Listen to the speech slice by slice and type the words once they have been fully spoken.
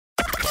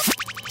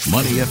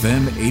Money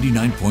FM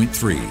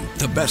 89.3,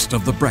 the best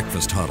of the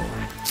breakfast huddle.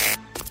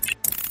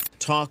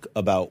 Talk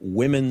about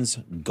women's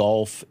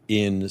golf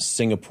in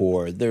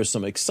Singapore. There's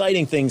some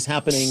exciting things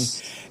happening.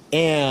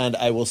 And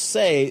I will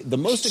say the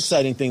most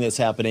exciting thing that's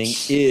happening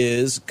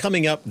is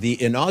coming up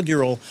the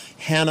inaugural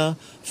Hana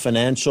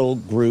Financial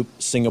Group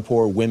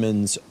Singapore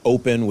Women's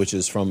Open, which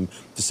is from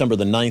December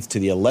the 9th to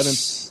the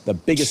 11th. The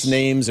biggest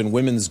names in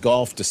women's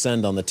golf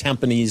descend on the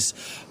Tampines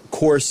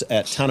course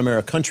at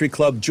Tanah Country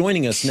Club.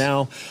 Joining us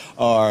now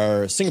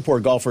are Singapore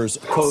golfers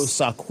Koh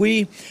Sak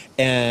Hui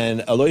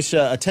and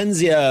Aloysia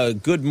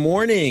Atenzia. Good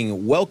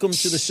morning. Welcome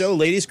to the show,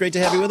 ladies. Great to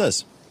have you with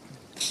us.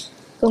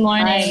 Good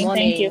morning. Hi,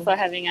 morning. Thank you for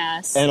having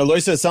us. And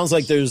Aloysia, it sounds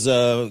like there's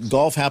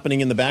golf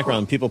happening in the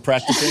background. People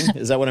practicing.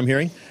 Is that what I'm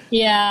hearing?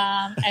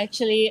 Yeah,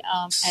 actually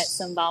at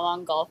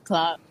Sembawang Golf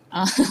Club.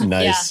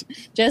 Nice. Yeah,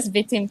 just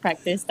victim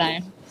practice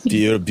time.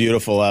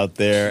 Beautiful out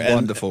there.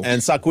 Wonderful.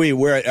 And Sak Hui,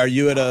 where are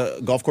you at a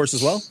golf course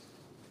as well?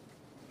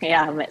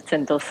 Yeah, I'm at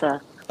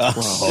Sentosa.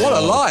 What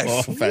a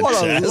life.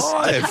 What a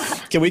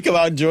life. Can we come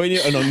out and join you?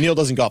 Oh, no, Neil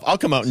doesn't golf. I'll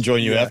come out and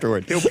join you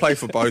afterward. He'll play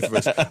for both of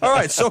us. All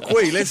right, Sak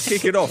Hui, let's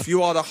kick it off.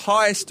 You are the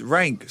highest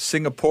ranked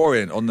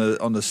Singaporean on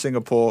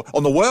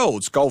the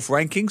world's golf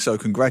ranking, so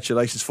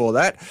congratulations for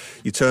that.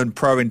 You turned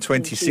pro in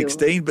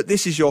 2016, but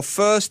this is your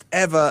first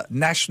ever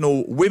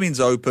National Women's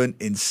Open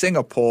in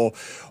Singapore.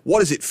 What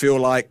does it feel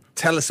like?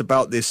 Tell us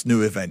about this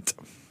new event.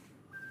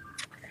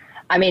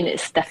 I mean,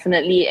 it's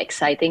definitely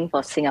exciting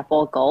for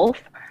Singapore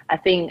golf. I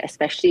think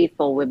especially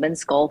for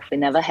women's golf, we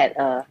never had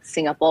a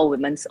Singapore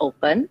Women's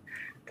Open.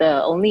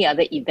 The only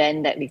other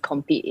event that we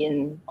compete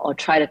in or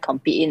try to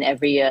compete in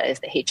every year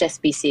is the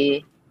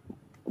HSBC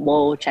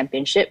World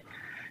Championship.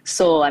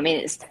 So, I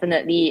mean, it's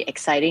definitely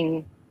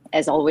exciting,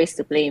 as always,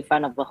 to play in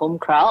front of a home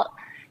crowd.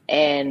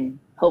 And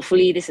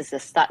hopefully this is the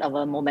start of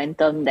a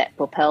momentum that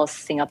propels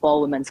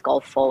Singapore women's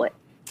golf forward.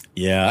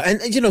 Yeah,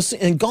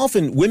 and golf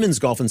and women's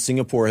golf in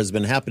Singapore has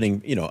been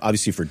happening,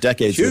 obviously for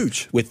decades.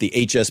 Huge. With the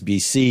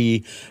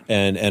HSBC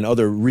and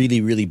other really,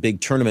 really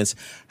big tournaments.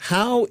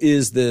 How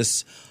is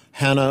this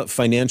Hana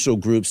Financial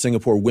Group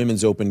Singapore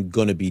Women's Open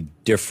going to be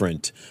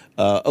different?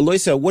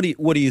 Aloysia,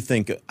 what do you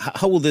think?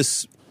 How will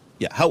this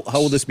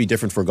be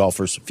different for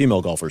golfers,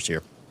 female golfers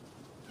here?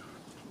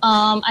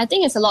 I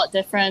think it's a lot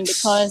different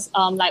because,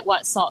 like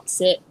what Sok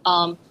said,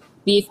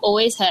 we've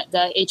always had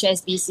the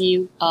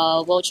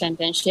HSBC World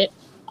Championship.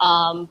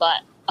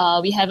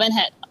 But we haven't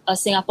had a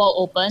Singapore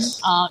Open.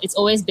 It's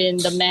always been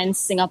the men's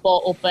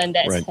Singapore Open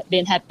that's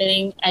been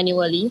happening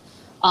annually.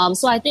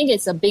 So I think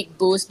it's a big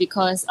boost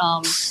because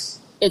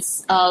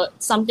it's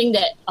something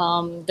that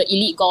the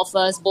elite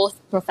golfers, both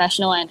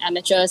professional and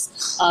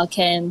amateurs,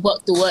 can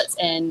work towards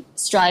and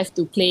strive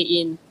to play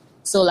in.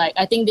 So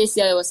I think this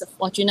year it was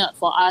fortunate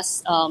for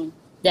us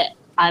that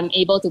I'm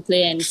able to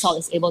play and Sok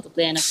is able to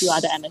play and a few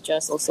other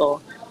amateurs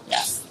also.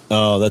 Yeah.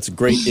 Oh, that's a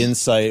great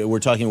insight. We're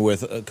talking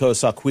with Koh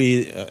Sak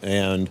Hui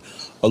and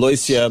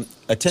Aloysia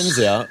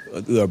Atenzia,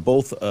 who are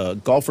both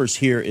golfers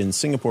here in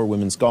Singapore,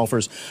 women's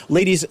golfers.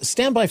 Ladies,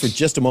 stand by for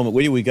just a moment.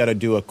 We got to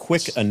do a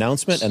quick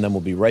announcement, and then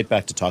we'll be right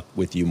back to talk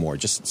with you more.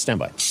 Just stand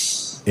by.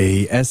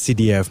 A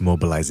SCDF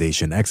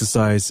mobilization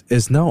exercise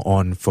is now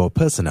on for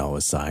personnel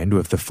assigned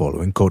with the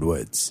following code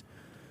words: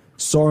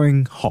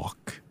 Soaring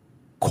Hawk,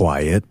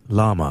 Quiet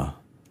Llama,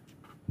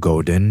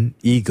 Golden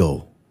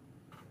Eagle,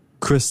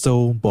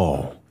 Crystal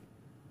Ball.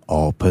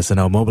 All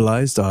personnel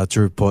mobilized are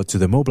to report to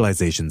the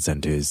mobilization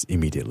centers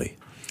immediately.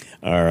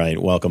 All right,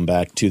 welcome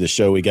back to the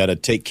show. We got to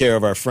take care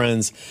of our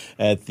friends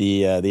at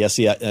the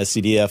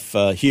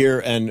SCDF here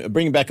and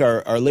bring back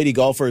our lady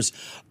golfers.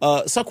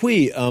 Sak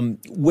Hui,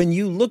 when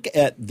you look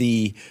at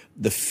the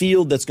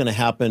field that's going to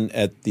happen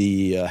at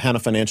the Hana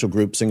Financial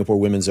Group Singapore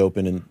Women's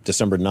Open in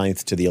December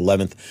 9th to the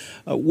 11th,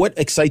 what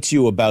excites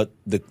you about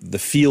the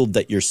field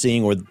that you're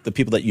seeing or the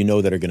people that you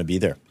know that are going to be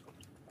there?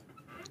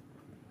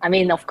 I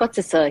mean, of course,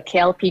 it's a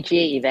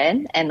KLPGA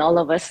event, and all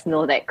of us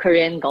know that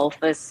Korean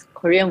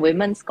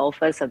women's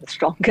golfers are the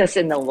strongest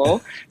in the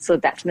world. So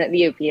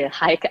definitely it'll be a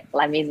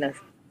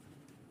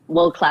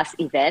world-class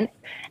event,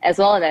 as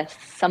well as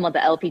some of the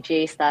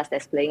LPGA stars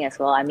that's playing as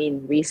well. I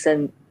mean,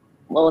 recent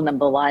world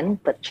number 1,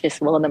 but she's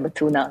world number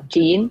 2 now,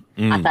 Jean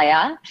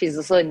Ataya. She's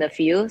also in the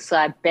field. So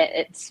I bet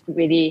it's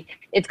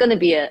going to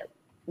be a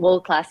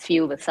world-class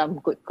field with some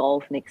good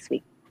golf next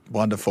week.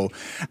 Wonderful.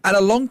 And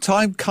a long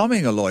time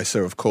coming,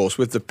 Aloysia, of course,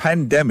 with the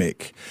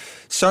pandemic.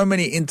 So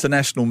many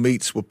international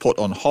meets were put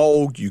on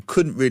hold. You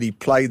couldn't really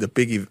play the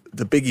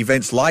big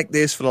events like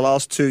this for the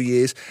last 2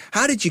 years.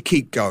 How did you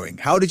keep going?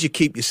 How did you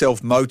keep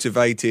yourself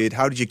motivated?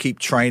 How did you keep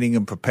training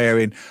and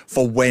preparing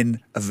for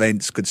when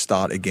events could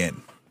start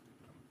again?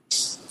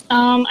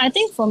 I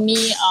think for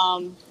me,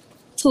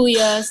 2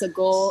 years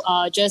ago,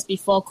 just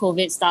before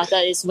COVID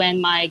started, is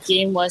when my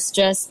game was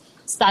just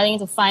starting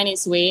to find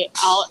its way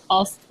out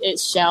of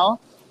its shell.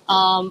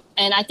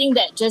 And I think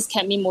that just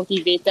kept me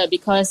motivated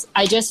because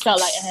I just felt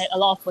like I had a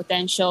lot of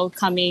potential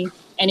coming.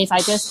 And if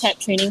I just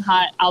kept training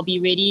hard, I'll be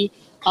ready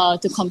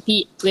to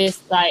compete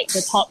with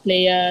the top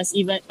players,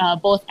 even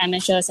both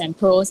amateurs and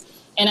pros.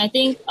 And I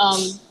think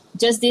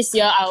just this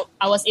year,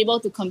 I was able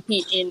to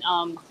compete in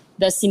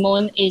the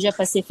Simone Asia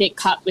Pacific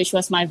Cup, which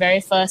was my very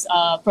first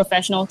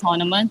professional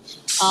tournament.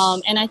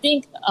 And I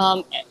think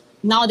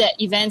now that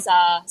events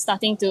are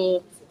starting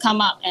to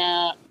come up,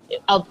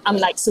 I'm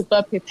like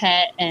super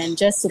prepared and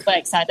just super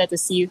excited to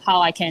see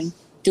how I can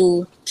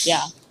do.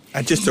 Yeah.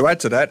 And just to add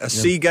to that, a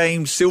SEA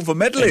Games silver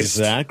medalist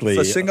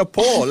for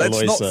Singapore.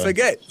 Let's not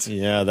forget.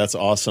 Yeah, that's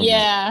awesome.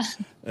 Yeah.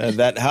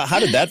 How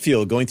did that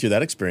feel going through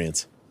that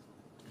experience?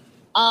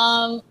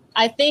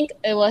 I think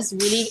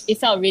it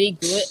felt really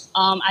good.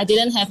 I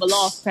didn't have a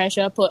lot of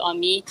pressure put on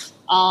me,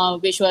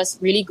 which was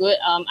really good.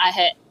 I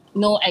had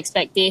no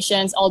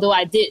expectations, although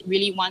I did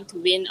really want to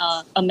win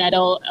a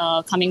medal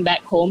coming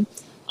back home.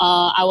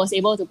 I was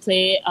able to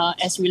play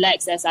as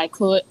relaxed as I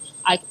could.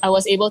 I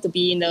was able to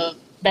be in the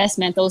best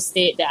mental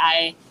state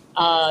that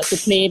to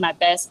play my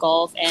best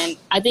golf, and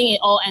I think it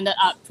all ended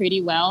up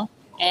pretty well.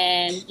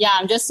 And yeah,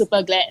 I'm just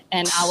super glad,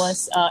 and I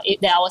was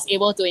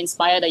able to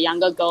inspire the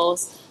younger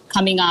girls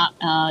coming up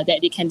that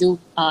they can do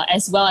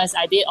as well as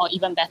I did, or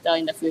even better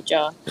in the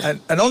future. And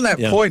on that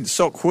point,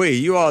 Sok Hui,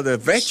 you are the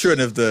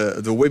veteran of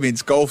the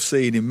women's golf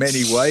scene in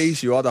many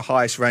ways. You are the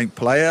highest ranked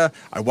player.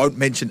 I won't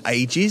mention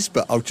ages,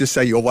 but I'll just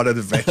say you're one of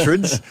the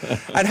veterans.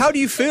 And how do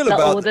you feel about...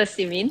 The oldest,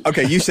 you mean?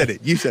 Okay, you said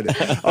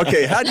it.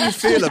 Okay, how do you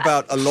feel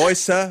about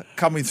Aloysia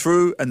coming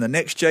through and the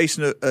next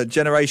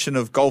generation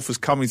of golfers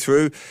coming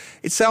through?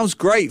 It sounds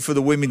great for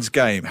the women's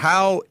game.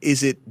 How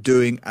is it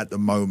doing at the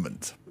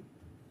moment?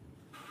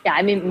 Yeah,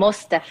 I mean,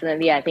 most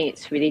definitely, I think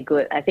it's really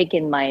good. I think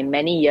in my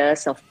many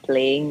years of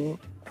playing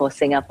for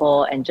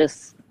Singapore and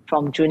just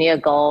from junior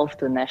golf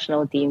to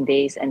national team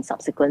days and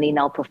subsequently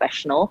now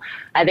professional,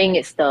 I think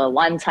it's the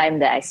one time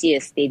that I see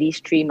a steady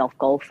stream of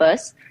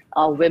golfers,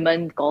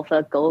 women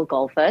golfers, girl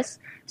golfers.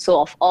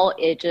 So of all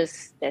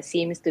ages, there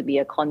seems to be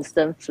a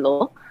constant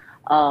flow.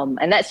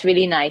 And that's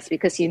really nice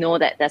because you know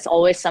that there's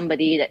always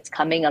somebody that's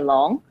coming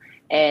along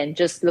and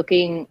just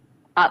looking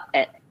up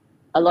at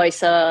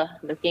Aloysia,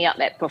 looking up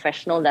at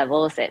professional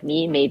levels at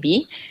me,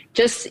 maybe.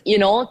 Just,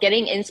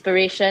 getting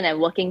inspiration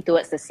and working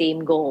towards the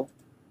same goal.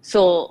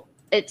 So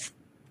with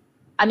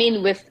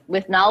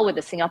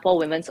the Singapore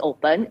Women's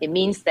Open, it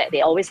means that they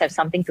always have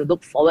something to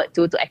look forward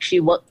to actually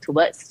work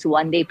towards to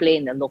one day play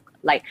in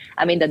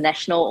the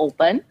National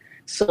Open.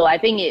 So I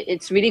think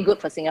it's really good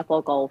for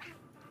Singapore golf.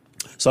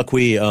 Sok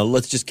Hui,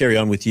 let's just carry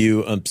on with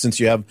you. Since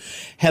you have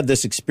had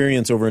this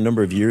experience over a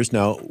number of years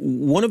now,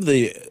 one of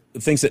the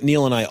things that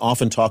Neil and I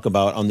often talk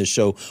about on this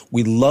show,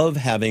 we love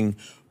having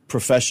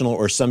professional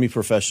or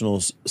semi-professional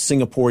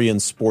Singaporean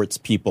sports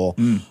people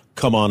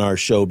come on our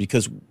show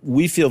because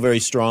we feel very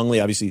strongly,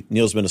 obviously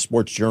Neil's been a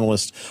sports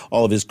journalist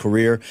all of his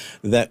career,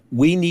 that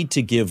we need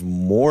to give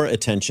more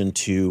attention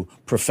to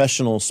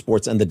professional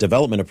sports and the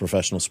development of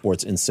professional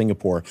sports in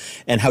Singapore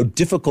and how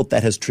difficult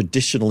that has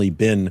traditionally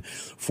been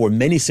for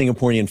many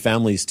Singaporean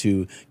families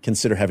to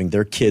consider having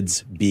their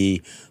kids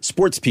be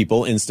sports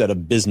people instead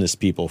of business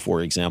people,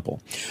 for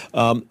example.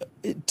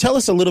 Tell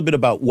us a little bit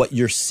about what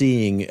you're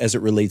seeing as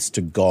it relates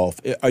to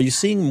golf. Are you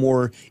seeing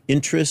more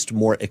interest,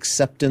 more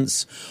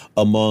acceptance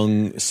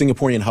among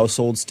Singaporean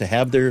households to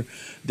have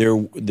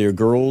their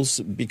girls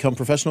become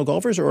professional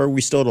golfers, or are we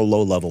still at a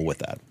low level with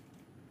that?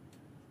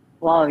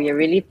 Wow, you're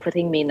really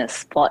putting me in a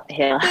spot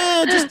here.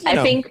 I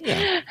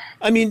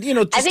mean,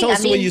 just tell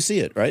us the way you see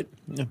it, right?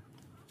 Yeah.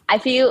 I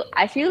feel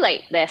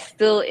like there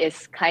still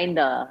is kind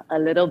of a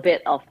little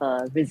bit of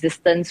a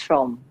resistance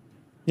from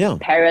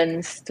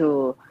parents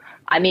to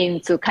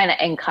kind of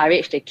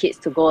encourage the kids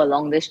to go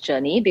along this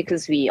journey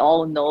because we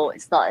all know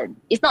it's not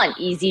an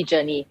easy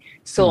journey.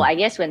 So I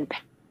guess when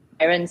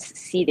parents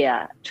see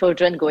their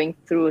children going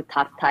through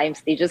tough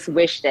times, they just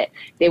wish that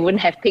they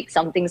wouldn't have picked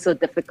something so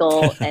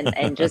difficult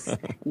and just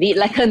lead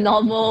like a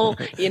normal,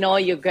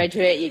 you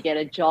graduate, you get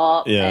a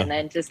job and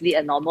then just lead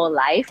a normal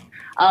life.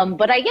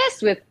 But I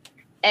guess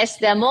as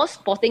there are more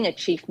sporting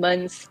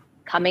achievements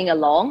coming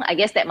along, I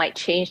guess that might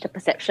change the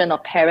perception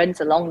of parents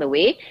along the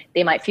way.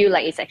 They might feel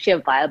like it's actually a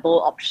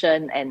viable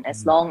option, and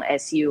as long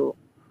as you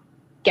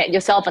get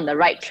yourself on the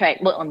right track,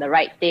 work on the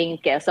right thing,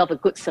 get yourself a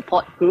good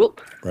support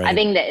group, right. I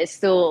think that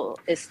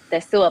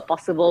there's still a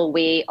possible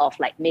way of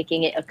like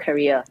making it a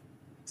career.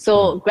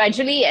 So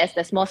gradually, as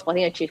there's more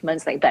sporting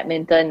achievements like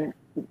badminton,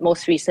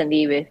 most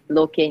recently with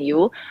Loh Kean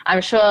Yew,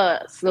 I'm sure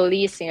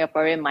slowly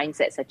Singaporean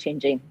mindsets are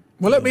changing.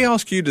 Well, let me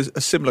ask you a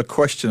similar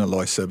question,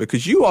 Aloysia,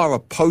 because you are a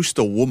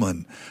poster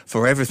woman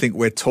for everything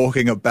we're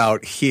talking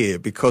about here,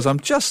 because I'm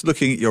just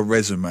looking at your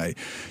resume.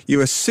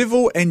 You're a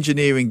civil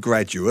engineering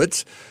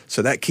graduate,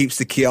 so that keeps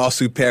the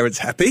Kiasu parents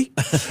happy.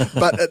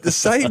 But at the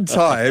same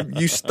time,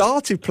 you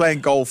started playing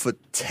golf at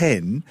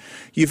 10.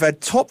 You've had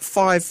top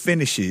 5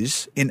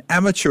 finishes in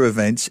amateur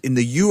events in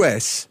the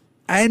US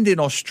and in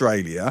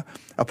Australia,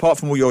 apart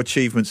from all your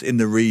achievements in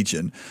the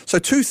region. So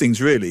 2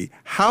 things really.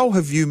 How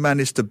have you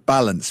managed to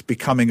balance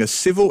becoming a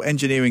civil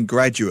engineering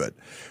graduate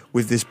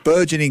with this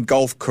burgeoning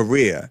golf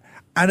career?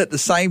 And at the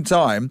same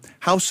time,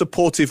 how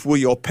supportive were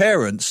your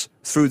parents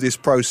through this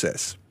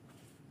process?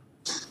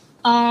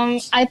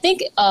 I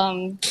think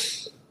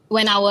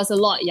when I was a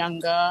lot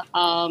younger,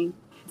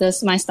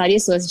 my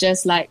studies was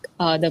just like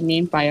the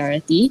main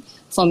priority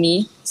for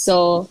me.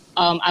 So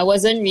I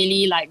wasn't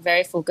really like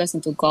very focused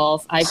into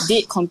golf. I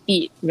did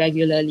compete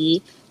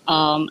regularly.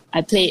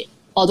 I played,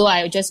 although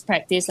I just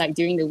practiced like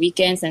during the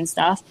weekends and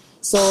stuff.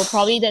 So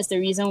probably that's the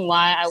reason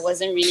why I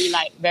wasn't really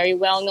like very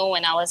well known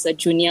when I was a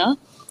junior.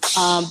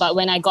 But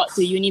when I got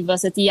to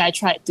university, I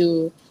tried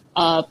to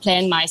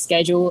plan my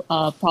schedule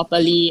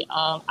properly.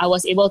 I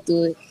was able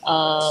to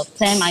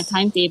plan my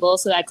timetable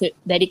so I could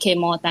dedicate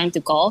more time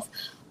to golf.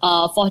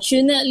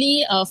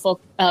 Fortunately, for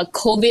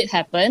COVID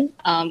happened.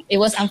 It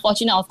was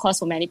unfortunate, of course,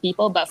 for many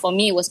people, but for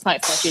me, it was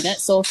quite fortunate.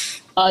 So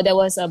there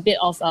was a bit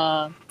of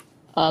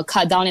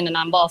cut down in the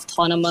number of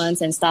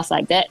tournaments and stuff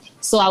like that.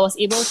 So I was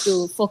able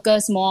to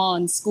focus more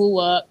on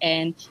schoolwork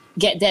and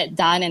get that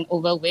done and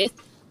over with.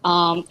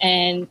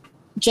 And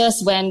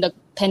just when the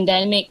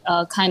pandemic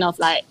kind of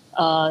like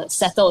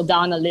settled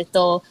down a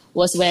little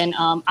was when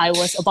I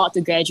was about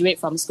to graduate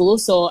from school.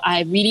 So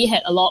I really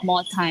had a lot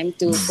more time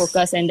to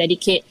focus and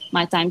dedicate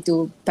my time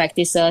to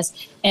practices.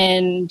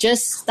 And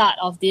just start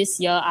of this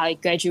year, I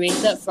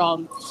graduated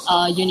from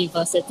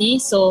university.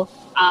 So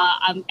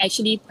I'm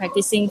actually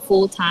practicing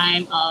full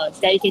time,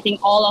 dedicating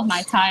all of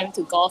my time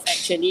to golf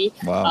actually.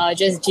 Wow.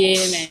 Just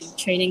gym and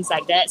trainings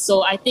like that.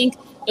 So I think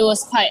it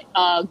was quite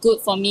good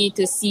for me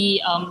to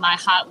see my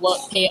hard work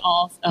pay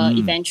off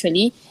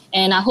eventually.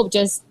 And I hope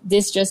this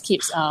just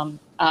keeps,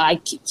 I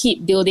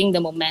keep building the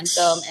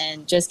momentum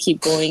and just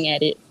keep going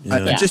at it.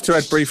 And just to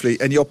add briefly,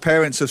 and your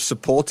parents have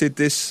supported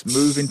this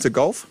move into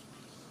golf?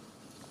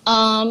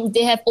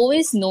 They have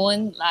always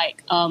known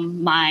like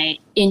my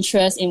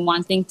interest in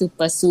wanting to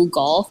pursue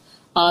golf.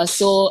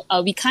 So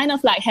we kind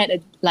of like had a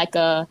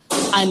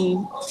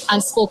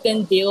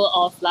unspoken deal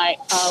of like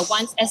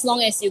once, as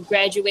long as you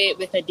graduate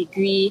with a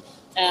degree,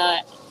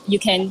 you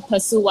can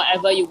pursue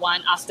whatever you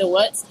want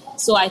afterwards.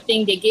 So I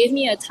think they gave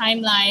me a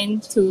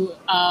timeline to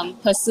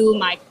pursue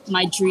my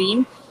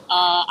dream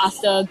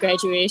after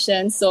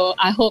graduation. So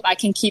I hope I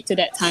can keep to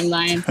that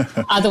timeline.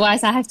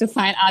 Otherwise, I have to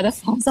find other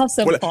forms of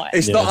support. Well,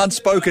 it's not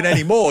unspoken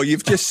anymore.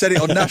 You've just said it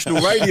on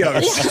national radio.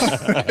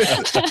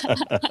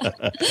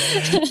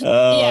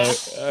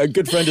 A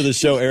good friend of the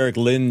show, Eric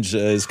Linge,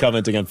 is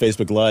commenting on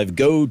Facebook Live.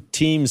 Go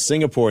Team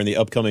Singapore in the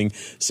upcoming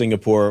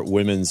Singapore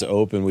Women's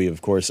Open. We,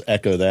 of course,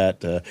 echo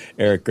that.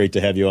 Eric, great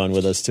to have you on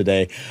with us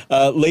today.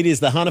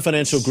 Ladies, the Hana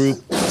Financial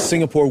Group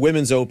Singapore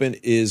Women's Open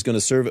is going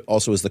to serve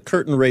also as the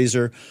curtain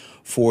raiser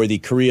for the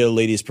Korea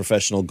Ladies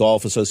Professional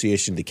Golf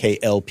Association, the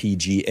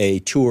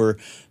KLPGA Tour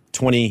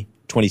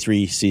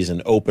 2023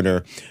 season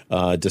opener,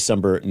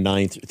 December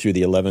 9th through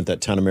the 11th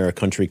at Tanah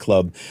Country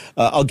Club.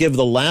 I'll give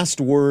the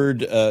last word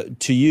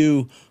to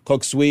you,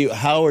 Kok Sui.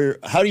 How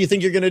do you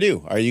think you're going to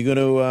do? Are you going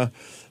to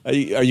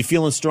are you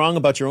feeling strong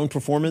about your own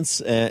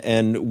performance?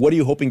 And what are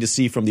you hoping to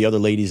see from the other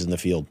ladies in the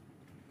field?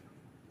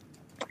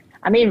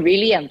 I mean,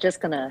 really, I'm just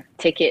going to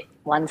take it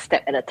one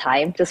step at a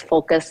time, just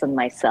focus on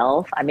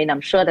myself. I mean,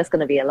 I'm sure there's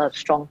going to be a lot of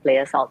strong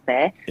players out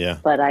there,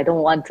 but I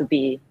don't want to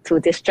be too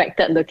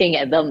distracted looking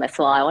at them as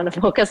well. I want to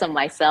focus on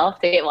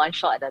myself, take it one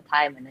shot at a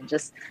time, and then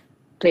just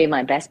play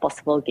my best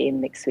possible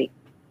game next week.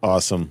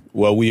 Awesome.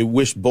 Well, we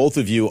wish both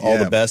of you all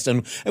the best,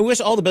 and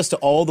wish all the best to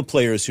all the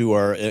players who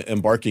are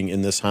embarking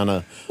in this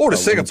Hana. Or the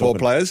Singapore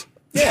players.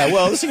 Yeah,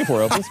 well, the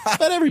Singapore Open,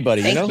 not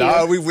everybody, you know.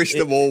 No, we wish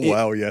them all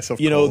well. Yes, of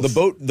course. You know,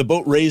 the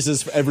boat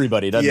raises for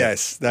everybody, doesn't it?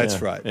 Yes,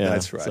 that's right. Yeah.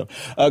 That's right. So,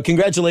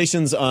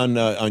 congratulations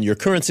on your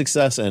current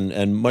success,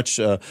 and much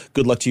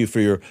good luck to you for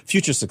your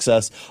future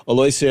success,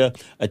 Aloysia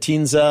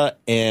Atienza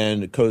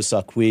and Ko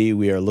Sakui.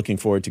 We are looking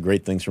forward to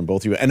great things from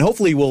both of you, and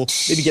hopefully we'll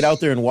maybe get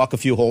out there and walk a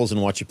few holes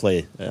and watch you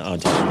play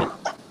on tournament.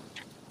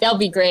 That'll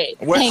be great.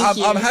 Well, Thank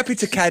you. I'm happy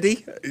to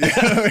caddy.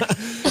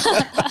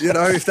 You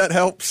know, if that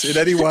helps in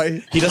any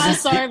way. I'm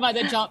sorry, but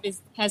the job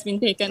has been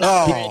taken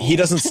up. He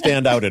doesn't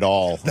stand out at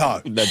all. No.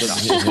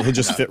 He'll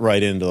just fit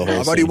right into the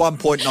whole I'm only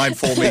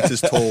 1.94 meters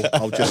tall.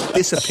 I'll just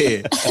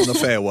disappear on the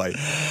fairway.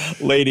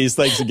 Ladies,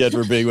 thanks again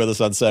for being with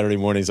us on Saturday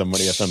mornings on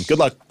Money FM. Good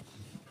luck.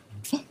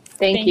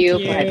 Thank you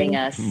for having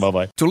us.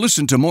 Bye-bye. To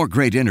listen to more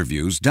great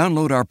interviews,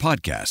 download our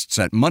podcasts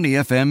at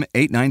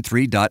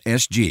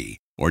moneyfm893.sg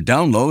or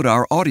download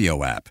our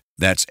audio app.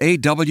 That's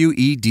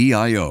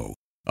AWEDIO.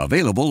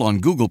 Available on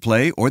Google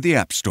Play or the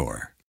App Store.